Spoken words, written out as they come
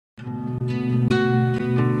The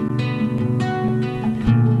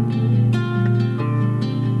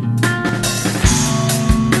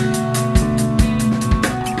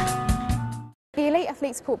Elite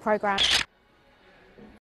Athlete Support Programme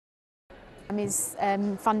is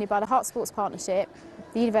funded by the Hart Sports Partnership,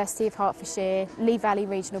 the University of Hertfordshire, Lee Valley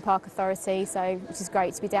Regional Park Authority, which is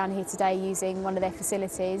great to be down here today using one of their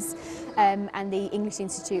facilities, and the English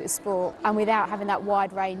Institute of Sport. And without having that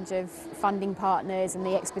wide range of funding partners and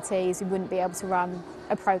the expertise, we wouldn't be able to run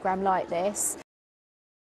a programme like this.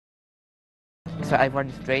 So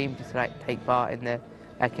everyone's dream just take part in the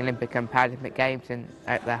Olympic and Paralympic Games in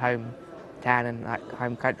their home town and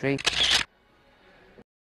home country.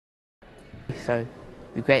 So it'd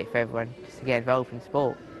be great for everyone just to get involved in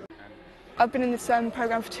sport. I've been in this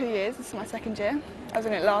programme for 2 years. This is my second year. I was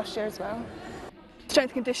in it last year as well. Strength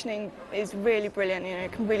and conditioning is really brilliant. You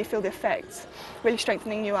can really feel the effects, really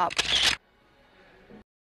strengthening you up.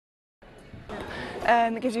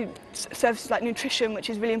 It gives you services like nutrition, which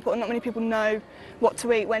is really important. Not many people know what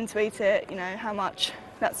to eat, when to eat it, how much.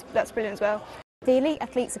 That's brilliant as well. The Elite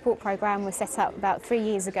Athlete Support Programme was set up about 3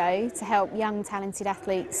 years ago to help young talented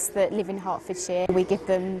athletes that live in Hertfordshire. We give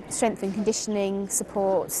them strength and conditioning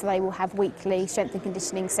support, so they will have weekly strength and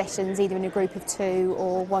conditioning sessions, either in a group of 2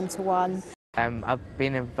 or one-to-one. I've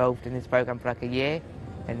been involved in this programme for a year,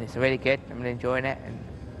 and it's really good. I'm really enjoying it, and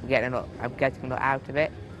I'm getting a lot out of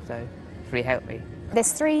it, so it's really helped me.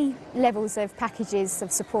 There's 3 levels of packages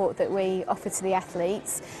of support that we offer to the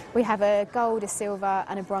athletes. We have a gold, a silver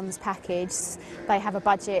and a bronze package. They have a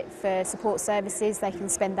budget for support services. They can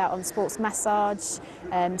spend that on sports massage,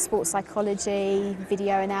 sports psychology,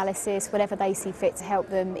 video analysis, whatever they see fit to help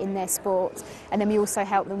them in their sport. And then we also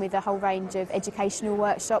help them with a whole range of educational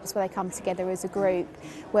workshops where they come together as a group,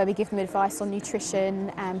 where we give them advice on nutrition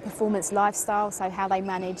and performance lifestyle, so how they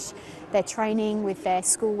manage their training with their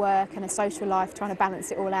schoolwork and a social life, trying to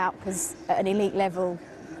balance it all out, because at an elite level,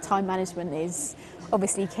 time management is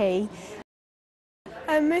obviously key.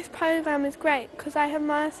 This programme is great because I have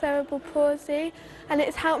mild cerebral palsy and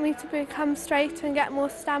it's helped me to become straighter and get more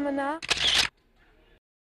stamina.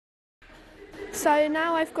 So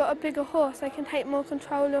now I've got a bigger horse, I can take more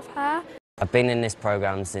control of her. I've been in this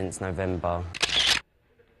programme since November.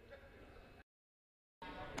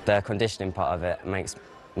 The conditioning part of it makes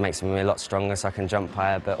me a lot stronger, so I can jump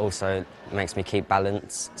higher, but also makes me keep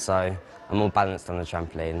balance, so I'm more balanced on the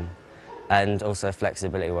trampoline. And also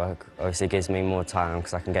flexibility work obviously gives me more time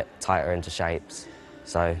because I can get tighter into shapes,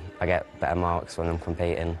 so I get better marks when I'm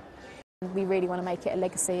competing. We really want to make it a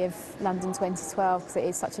legacy of London 2012 because it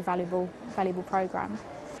is such a valuable programme.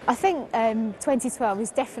 I think 2012 is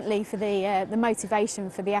definitely for the motivation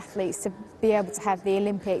for the athletes to be able to have the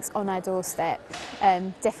Olympics on our doorstep.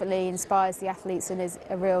 Definitely inspires the athletes and is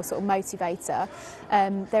a real sort of motivator.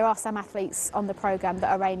 There are some athletes on the programme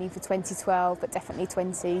that are aiming for 2012, but definitely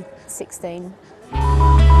 2016.